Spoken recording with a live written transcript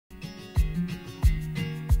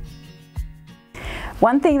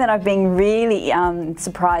One thing that I've been really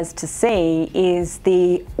surprised to see is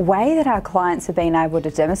the way that our clients have been able to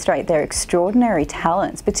demonstrate their extraordinary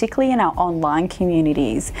talents, particularly in our online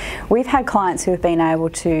communities. We've had clients who have been able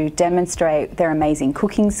to demonstrate their amazing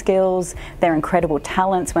cooking skills, their incredible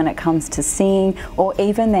talents when it comes to singing, or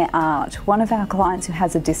even their art. One of our clients who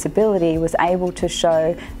has a disability was able to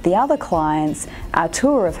show the other clients a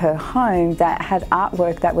tour of her home that had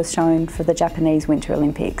artwork that was shown for the Japanese Winter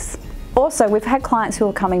Olympics. Also, we've had clients who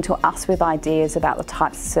are coming to us with ideas about the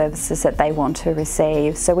types of services that they want to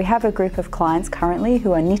receive. So we have a group of clients currently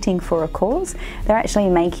who are knitting for a cause. They're actually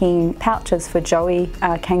making pouches for joey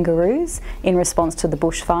kangaroos in response to the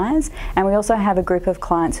bushfires. And we also have a group of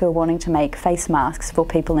clients who are wanting to make face masks for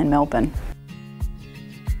people in Melbourne.